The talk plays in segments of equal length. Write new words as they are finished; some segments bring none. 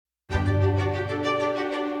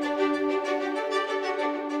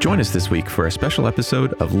Join us this week for a special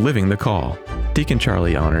episode of Living the Call. Deacon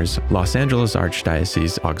Charlie honors Los Angeles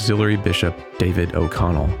Archdiocese Auxiliary Bishop David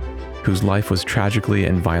O'Connell, whose life was tragically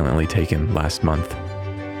and violently taken last month.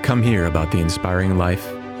 Come hear about the inspiring life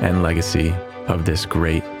and legacy of this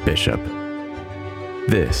great bishop.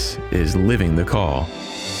 This is Living the Call.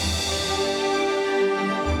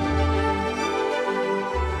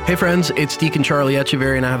 Hey friends, it's Deacon Charlie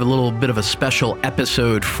Echeverry, and I have a little bit of a special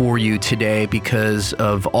episode for you today because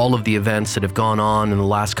of all of the events that have gone on in the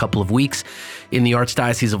last couple of weeks in the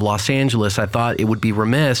Archdiocese of Los Angeles. I thought it would be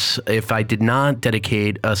remiss if I did not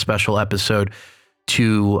dedicate a special episode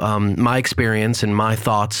to my experience and my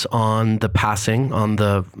thoughts on the passing, on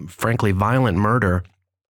the frankly violent murder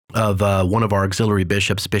of one of our auxiliary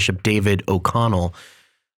bishops, Bishop David O'Connell.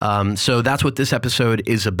 So that's what this episode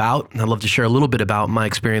is about. I'd love to share a little bit about my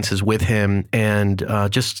experiences with him and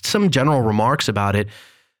just some general remarks about it.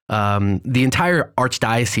 The entire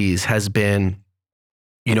archdiocese has been,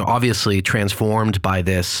 obviously transformed by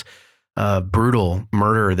this brutal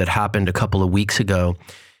murder that happened a couple of weeks ago.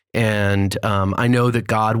 And I know that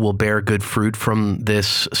God will bear good fruit from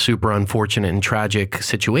this super unfortunate and tragic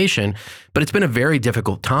situation, but it's been a very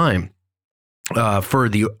difficult time for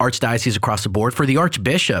the archdiocese across the board, for the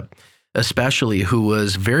archbishop especially, who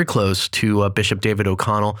was very close to Bishop David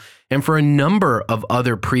O'Connell, and for a number of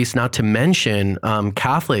other priests, not to mention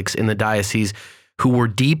Catholics in the diocese who were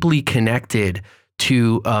deeply connected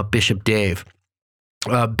to Bishop Dave.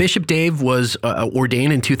 Bishop Dave was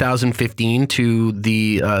ordained in 2015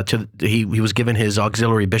 he was given his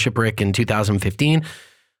auxiliary bishopric in 2015.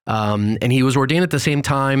 And he was ordained at the same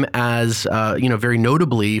time as, very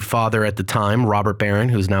notably, Father at the time, Robert Barron,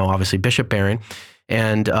 who's now obviously Bishop Barron,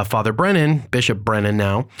 and Father Brennan, Bishop Brennan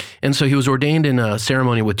now. And so he was ordained in a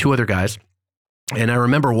ceremony with two other guys. And I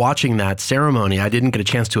remember watching that ceremony. I didn't get a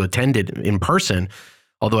chance to attend it in person,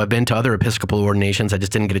 although I've been to other Episcopal ordinations. I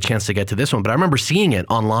just didn't get a chance to get to this one. But I remember seeing it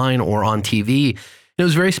online or on TV. It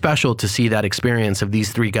was very special to see that experience of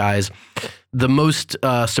these three guys. The most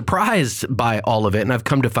surprised by all of it, and I've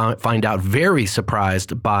come to find out very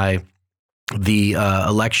surprised by the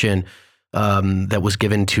election that was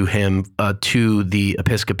given to him to the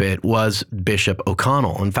episcopate, was Bishop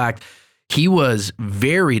O'Connell. In fact, he was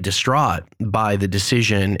very distraught by the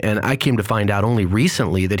decision, and I came to find out only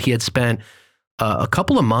recently that he had spent a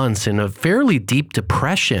couple of months in a fairly deep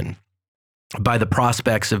depression by the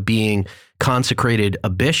prospects of being consecrated a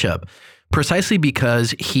bishop, precisely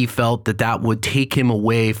because he felt that would take him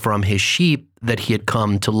away from his sheep that he had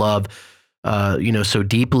come to love, so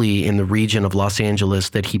deeply in the region of Los Angeles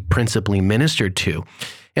that he principally ministered to.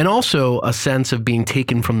 And also a sense of being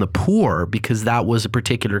taken from the poor, because that was a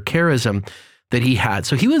particular charism that he had.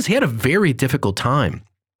 So he had a very difficult time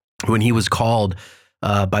when he was called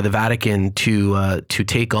by the Vatican to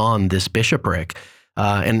take on this bishopric.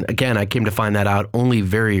 And again, I came to find that out only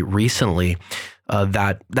very recently,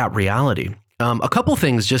 that reality. A couple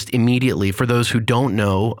things just immediately for those who don't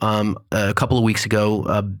know. A couple of weeks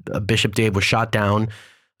ago, Bishop Dave was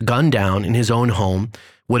gunned down in his own home.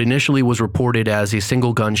 What initially was reported as a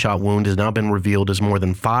single gunshot wound has now been revealed as more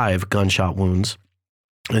than 5 gunshot wounds.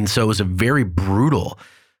 And so it was a very brutal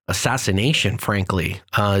assassination, frankly,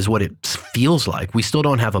 is what it feels like. We still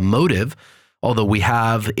don't have a motive, although we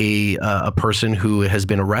have a person who has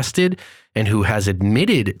been arrested and who has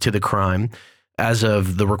admitted to the crime. As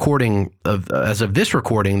of this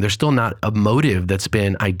recording, there's still not a motive that's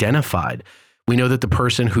been identified. We know that the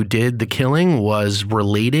person who did the killing was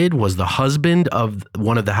the husband of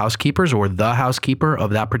one of the housekeepers, or the housekeeper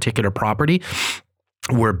of that particular property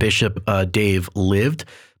where Bishop Dave lived,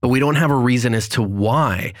 but we don't have a reason as to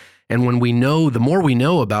why. And the more we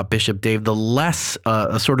know about Bishop Dave, the less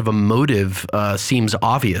a sort of a motive seems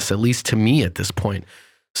obvious, at least to me at this point.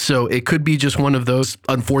 So it could be just one of those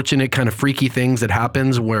unfortunate kind of freaky things that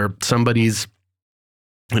happens where somebody's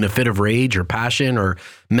in a fit of rage or passion or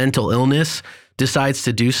mental illness decides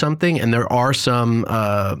to do something. And there are some,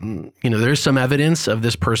 there's some evidence of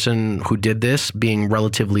this person who did this being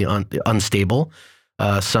relatively unstable.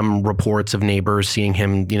 Some reports of neighbors seeing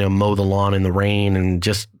him, mow the lawn in the rain and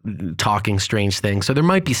just talking strange things. So there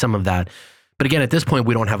might be some of that. But again, at this point,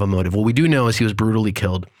 we don't have a motive. What we do know is he was brutally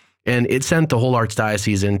killed. And it sent the whole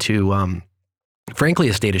archdiocese into frankly,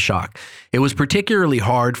 a state of shock. It was particularly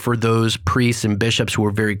hard for those priests and bishops who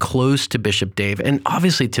were very close to Bishop Dave, and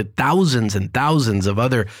obviously to thousands and thousands of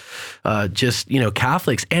other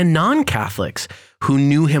Catholics and non-Catholics who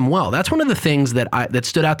knew him well. That's one of the things that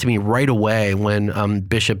stood out to me right away when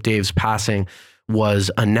Bishop Dave's passing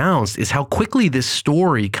was announced, is how quickly this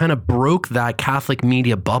story kind of broke that Catholic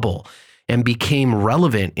media bubble. and became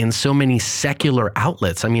relevant in so many secular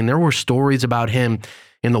outlets. I mean, there were stories about him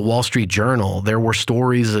in the Wall Street Journal. There were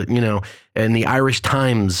stories, in the Irish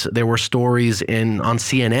Times. There were stories on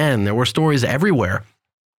CNN. There were stories everywhere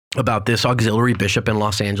about this auxiliary bishop in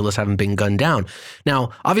Los Angeles having been gunned down.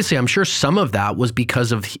 Now, obviously, I'm sure some of that was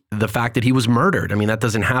because of the fact that he was murdered. I mean, that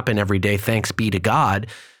doesn't happen every day, thanks be to God.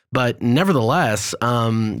 But nevertheless,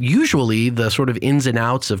 usually the sort of ins and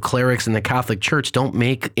outs of clerics in the Catholic Church don't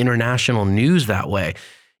make international news that way,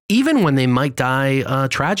 even when they might die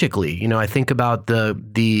tragically. I think about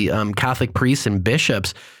the Catholic priests and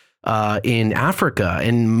bishops in Africa,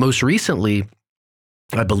 and most recently,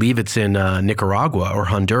 I believe it's in Nicaragua or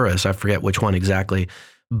Honduras. I forget which one exactly,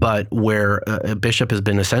 but where a bishop has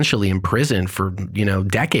been essentially imprisoned for,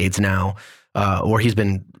 decades now, or he's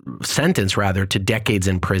been sentenced rather to decades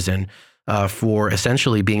in prison for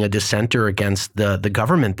essentially being a dissenter against the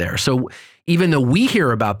government there. So even though we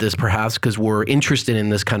hear about this perhaps because we're interested in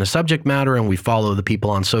this kind of subject matter and we follow the people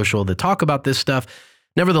on social that talk about this stuff,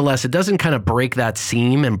 nevertheless, it doesn't kind of break that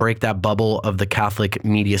seam and break that bubble of the Catholic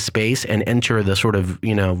media space and enter the sort of,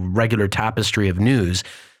 regular tapestry of news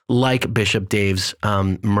like Bishop Dave's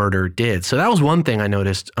murder did. So that was one thing I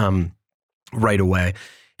noticed right away.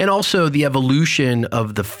 And also the evolution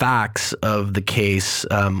of the facts of the case,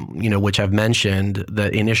 which I've mentioned,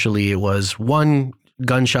 that initially it was 1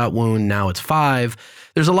 gunshot wound, now it's 5.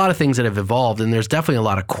 There's a lot of things that have evolved, and there's definitely a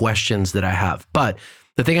lot of questions that I have. But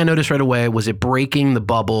the thing I noticed right away was it breaking the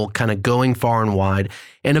bubble, kind of going far and wide,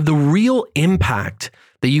 and of the real impact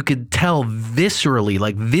that you could tell viscerally,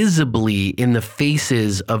 like visibly in the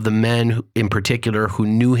faces of the men in particular who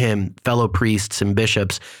knew him, fellow priests and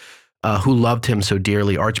bishops, who loved him so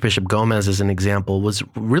dearly. Archbishop Gomez, as an example, was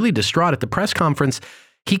really distraught at the press conference.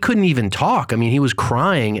 He couldn't even talk. I mean, he was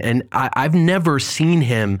crying, and I've never seen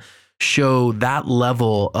him show that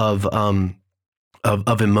level of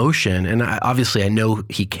emotion. And obviously, I know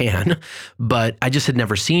he can, but I just had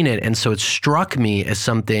never seen it, and so it struck me as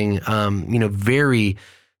something, very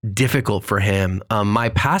difficult for him. My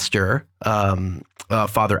pastor,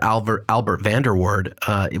 Father Albert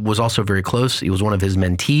Vanderwoord, was also very close. He was one of his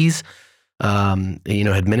mentees.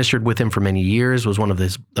 Had ministered with him for many years, was one of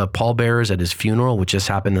his pallbearers at his funeral, which just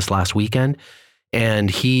happened this last weekend. And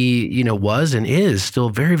he, was and is still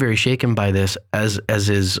very, very shaken by this, as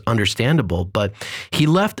is understandable. But he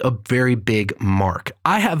left a very big mark.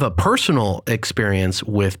 I have a personal experience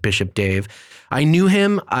with Bishop Dave. I knew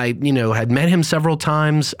him. I, had met him several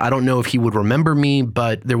times. I don't know if he would remember me,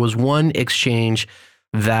 but there was one exchange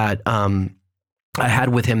that I had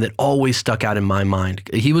with him that always stuck out in my mind.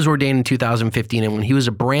 He was ordained in 2015, and when he was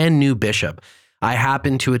a brand new bishop, I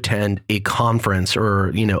happened to attend a conference,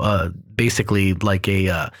 or basically like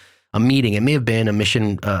a meeting. It may have been a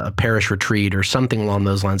mission, a parish retreat, or something along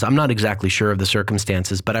those lines. I'm not exactly sure of the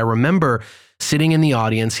circumstances, but I remember sitting in the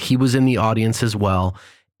audience. He was in the audience as well.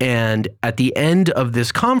 And at the end of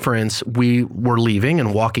this conference, we were leaving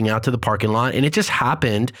and walking out to the parking lot, and it just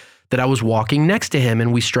happened that I was walking next to him,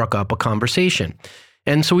 and we struck up a conversation.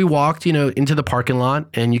 And so we walked, into the parking lot,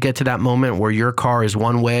 and you get to that moment where your car is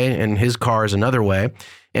one way and his car is another way.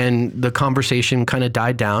 And the conversation kind of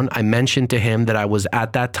died down. I mentioned to him that I was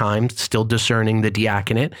at that time still discerning the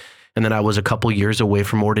diaconate, and that I was a couple years away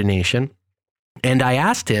from ordination. And I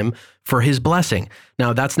asked him for his blessing.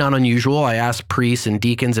 Now, that's not unusual. I ask priests and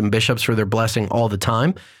deacons and bishops for their blessing all the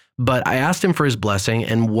time. But I asked him for his blessing,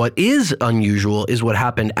 and what is unusual is what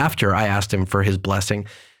happened after I asked him for his blessing.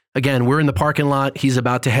 Again, we're in the parking lot. He's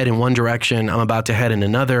about to head in one direction. I'm about to head in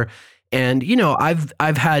another. And,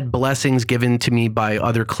 I've had blessings given to me by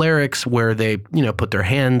other clerics where they, put their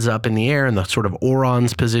hands up in the air in the sort of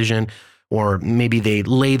orans position, or maybe they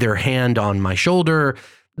lay their hand on my shoulder,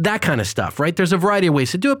 that kind of stuff, right? There's a variety of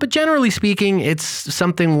ways to do it, but generally speaking, it's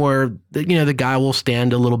something where, the guy will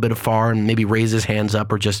stand a little bit afar and maybe raise his hands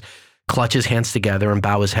up, or just clutch his hands together and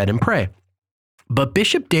bow his head and pray. But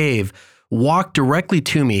Bishop Dave walked directly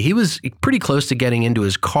to me. He was pretty close to getting into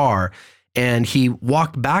his car, and he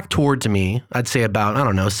walked back towards me, I'd say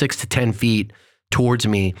about, 6 to 10 feet towards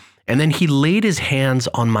me. And then he laid his hands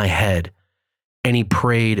on my head and he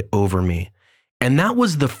prayed over me. And that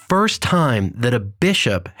was the first time that a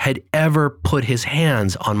bishop had ever put his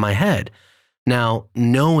hands on my head. Now,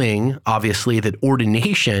 knowing obviously that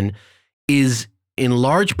ordination is in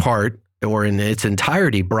large part, or in its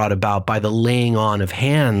entirety, brought about by the laying on of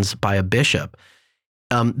hands by a bishop.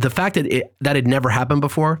 The fact that that had never happened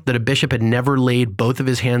before, that a bishop had never laid both of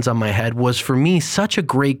his hands on my head, was for me such a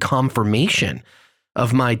great confirmation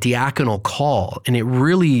of my diaconal call. And it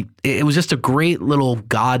was just a great little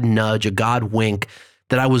God nudge, a God wink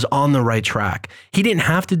that I was on the right track. He didn't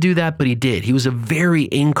have to do that, but he did. He was a very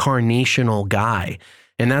incarnational guy.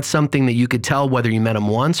 And that's something that you could tell whether you met him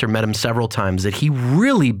once or met him several times, that he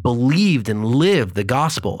really believed and lived the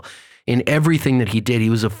gospel in everything that he did.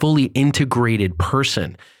 He was a fully integrated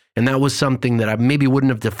person. And that was something that I maybe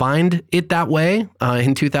wouldn't have defined it that way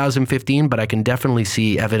in 2015, but I can definitely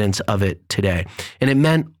see evidence of it today. And it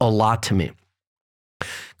meant a lot to me. A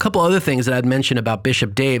couple other things that I'd mention about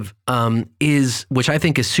Bishop Dave which I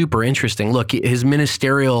think is super interesting. Look, his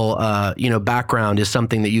ministerial background is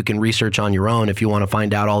something that you can research on your own if you want to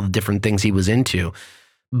find out all the different things he was into.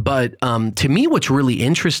 But to me, what's really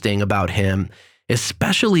interesting about him,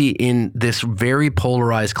 especially in this very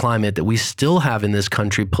polarized climate that we still have in this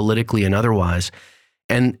country politically and otherwise,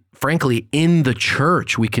 and frankly, in the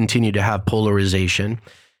church, we continue to have polarization,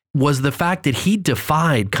 was the fact that he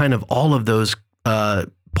defied kind of all of those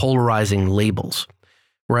polarizing labels,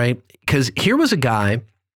 right? Because here was a guy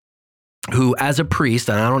who, as a priest,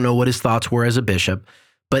 and I don't know what his thoughts were as a bishop,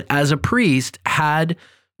 but as a priest had,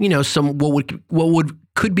 some what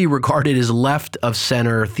could be regarded as left of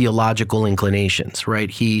center theological inclinations, right?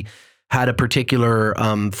 He had a particular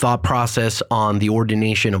thought process on the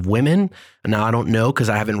ordination of women. Now, I don't know because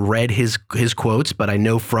I haven't read his quotes, but I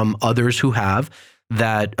know from others who have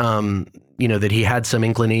that that he had some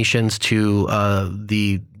inclinations to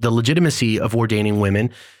the legitimacy of ordaining women,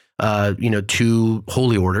 to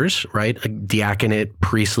holy orders, right? Diaconate,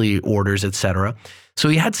 priestly orders, etc. So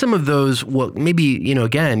he had some of those,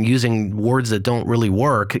 again, using words that don't really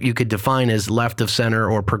work, you could define as left of center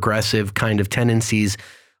or progressive kind of tendencies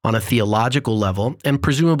on a theological level. And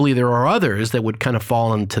presumably there are others that would kind of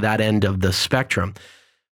fall into that end of the spectrum.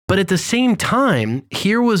 But at the same time,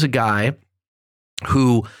 here was a guy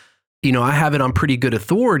who, I have it on pretty good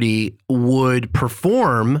authority, would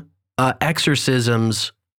perform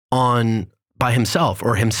exorcisms by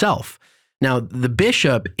himself. Now, the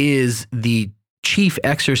bishop is the chief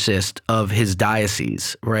exorcist of his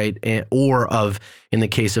diocese, right? Or of, in the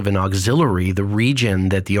case of an auxiliary, the region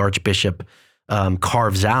that the archbishop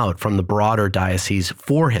carves out from the broader diocese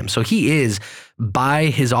for him. So he is, by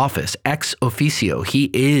his office, ex officio, he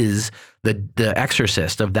is the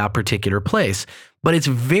exorcist of that particular place. But it's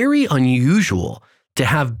very unusual to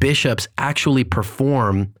have bishops actually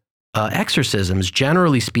perform exorcisms.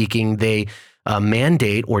 Generally speaking, they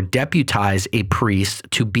mandate or deputize a priest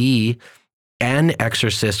to be an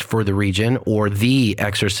exorcist for the region or the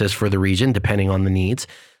exorcist for the region, depending on the needs.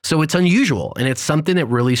 So it's unusual. And it's something that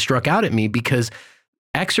really struck out at me because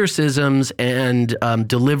exorcisms and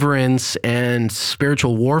deliverance and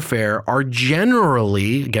spiritual warfare are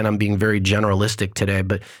generally, again, I'm being very generalistic today,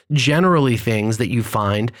 but generally things that you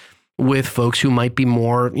find with folks who might be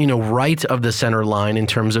more, right of the center line in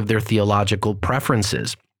terms of their theological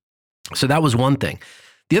preferences. So that was one thing.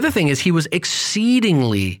 The other thing is he was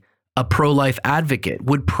exceedingly a pro-life advocate,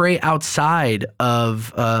 would pray outside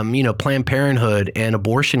of, Planned Parenthood and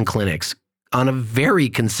abortion clinics on a very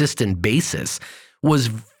consistent basis, was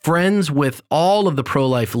friends with all of the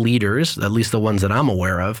pro-life leaders, at least the ones that I'm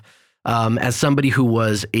aware of, as somebody who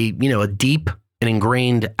was a deep and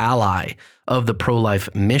ingrained ally of the pro-life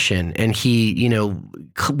mission. And he,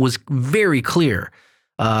 was very clear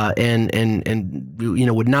and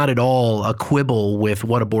would not at all quibble with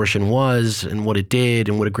what abortion was and what it did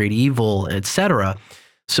and what a great evil, etc.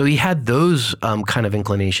 So he had those kind of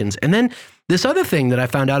inclinations. And then this other thing that I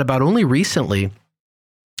found out about only recently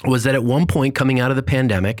was that at one point coming out of the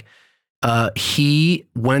pandemic, he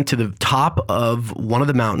went to the top of one of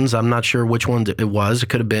the mountains. I'm not sure which one it was. It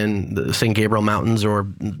could have been the St. Gabriel Mountains or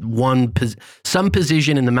some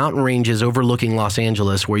position in the mountain ranges overlooking Los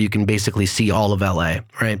Angeles where you can basically see all of LA,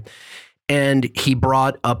 right? And he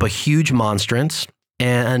brought up a huge monstrance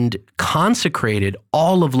and consecrated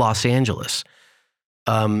all of Los Angeles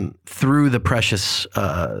through the precious,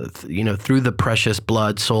 through the precious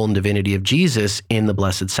blood, soul, and divinity of Jesus in the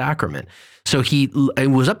Blessed Sacrament. So he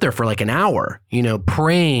was up there for like an hour,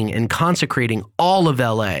 praying and consecrating all of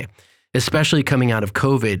LA, especially coming out of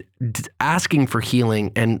COVID, asking for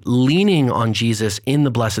healing and leaning on Jesus in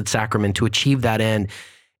the Blessed Sacrament to achieve that end.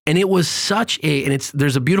 And it was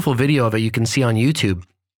there's a beautiful video of it you can see on YouTube,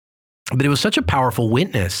 but it was such a powerful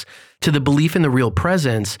witness to the belief in the real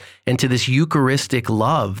presence and to this Eucharistic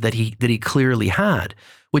love that he clearly had.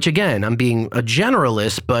 Which again, I'm being a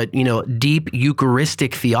generalist, but deep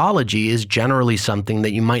Eucharistic theology is generally something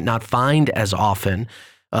that you might not find as often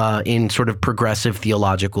in sort of progressive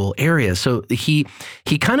theological areas. So he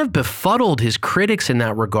kind of befuddled his critics in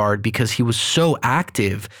that regard because he was so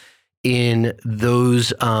active in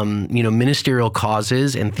those, ministerial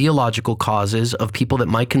causes and theological causes of people that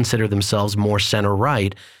might consider themselves more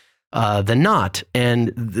center-right than not.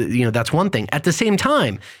 And, that's one thing. At the same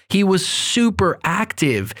time, he was super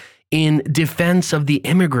active in defense of the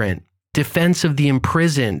immigrant, defense of the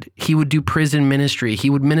imprisoned. He would do prison ministry. He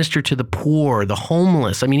would minister to the poor, the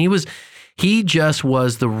homeless. I mean, he just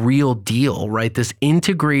was the real deal, right? This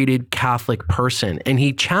integrated Catholic person. And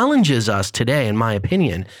he challenges us today, in my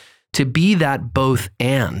opinion, to be that both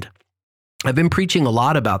and. I've been preaching a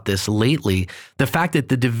lot about this lately. The fact that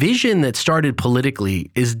the division that started politically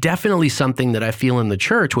is definitely something that I feel in the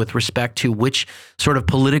church with respect to which sort of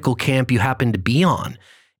political camp you happen to be on.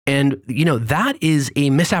 And, that is a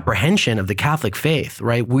misapprehension of the Catholic faith,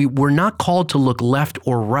 right? We're not called to look left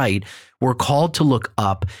or right. We're called to look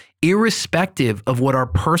up, irrespective of what our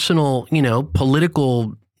personal,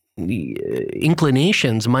 political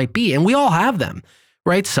inclinations might be. And we all have them,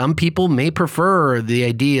 right? Some people may prefer the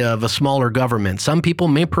idea of a smaller government. Some people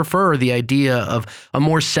may prefer the idea of a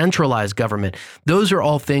more centralized government. Those are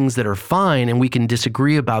all things that are fine, and we can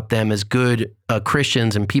disagree about them as good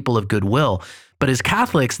Christians and people of goodwill. But as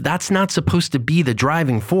Catholics, that's not supposed to be the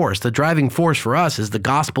driving force. The driving force for us is the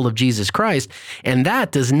gospel of Jesus Christ, and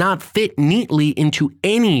that does not fit neatly into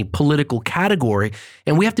any political category.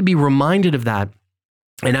 And we have to be reminded of that.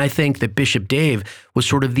 And I think that Bishop Dave was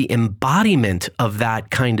sort of the embodiment of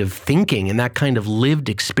that kind of thinking and that kind of lived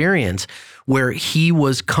experience, where he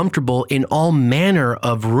was comfortable in all manner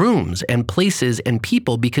of rooms and places and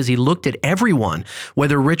people, because he looked at everyone,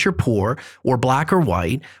 whether rich or poor, or black or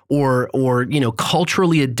white, or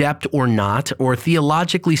culturally adept or not, or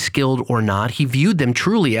theologically skilled or not. He viewed them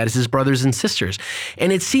truly as his brothers and sisters.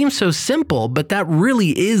 And it seems so simple, but that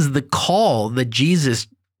really is the call that Jesus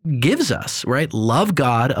gives us, right? Love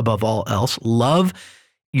God above all else. Love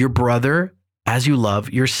your brother as you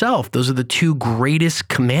love yourself. Those are the two greatest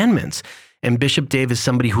commandments. And Bishop Dave is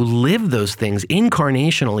somebody who lived those things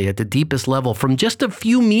incarnationally at the deepest level. From just a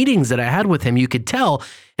few meetings that I had with him, you could tell,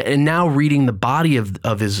 and now reading the body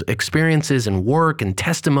of his experiences and work and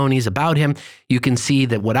testimonies about him, you can see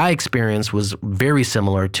that what I experienced was very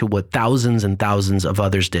similar to what thousands and thousands of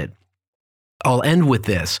others did. I'll end with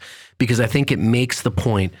this because I think it makes the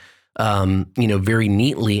point, very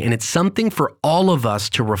neatly, and it's something for all of us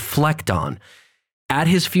to reflect on. At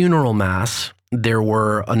his funeral mass, there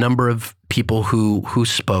were a number of people who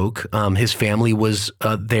spoke. His family was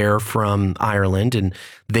there from Ireland, and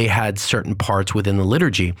they had certain parts within the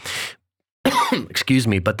liturgy. Excuse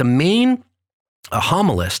me, but the main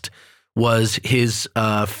homilist was his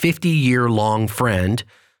 50-year-long friend,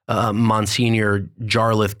 Monsignor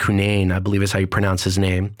Jarlath Cunnane, I believe is how you pronounce his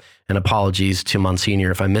name. And apologies to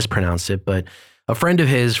Monsignor if I mispronounced it, but a friend of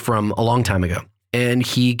his from a long time ago. And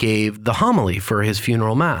he gave the homily for his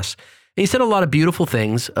funeral mass. And he said a lot of beautiful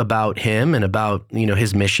things about him and about,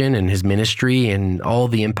 his mission and his ministry and all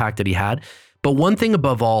the impact that he had. But one thing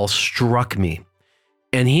above all struck me.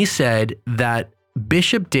 And he said that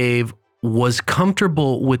Bishop Dave was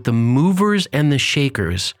comfortable with the movers and the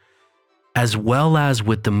shakers, as well as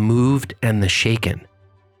with the moved and the shaken.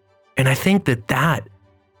 And I think that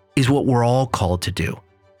is what we're all called to do,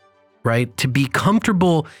 right? To be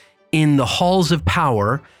comfortable in the halls of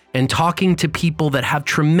power and talking to people that have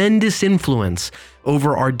tremendous influence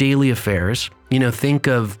over our daily affairs. Think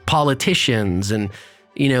of politicians and,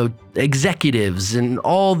 executives and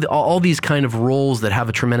all these kind of roles that have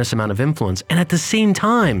a tremendous amount of influence. And at the same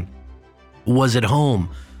time, was at home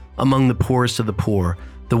among the poorest of the poor,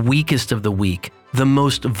 the weakest of the weak, the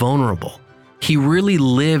most vulnerable. He really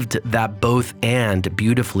lived that both and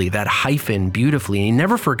beautifully, that hyphen beautifully. And he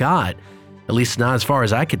never forgot, at least not as far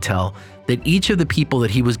as I could tell, that each of the people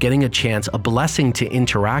that he was getting a chance, a blessing to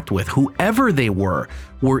interact with, whoever they were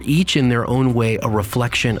each in their own way a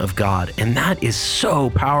reflection of God. And that is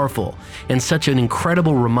so powerful and such an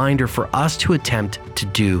incredible reminder for us to attempt to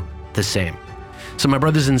do the same. So my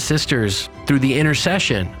brothers and sisters, through the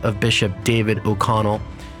intercession of Bishop David O'Connell,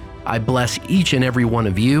 I bless each and every one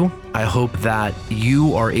of you. I hope that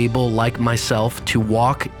you are able, like myself, to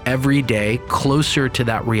walk every day closer to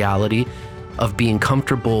that reality of being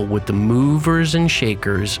comfortable with the movers and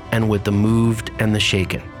shakers and with the moved and the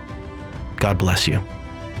shaken. God bless you.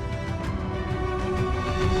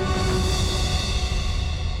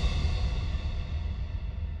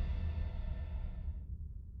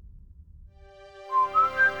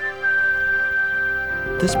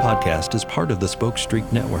 This podcast is part of the Spoke Street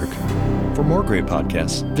Network. For more great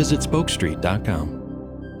podcasts, visit spokestreet.com.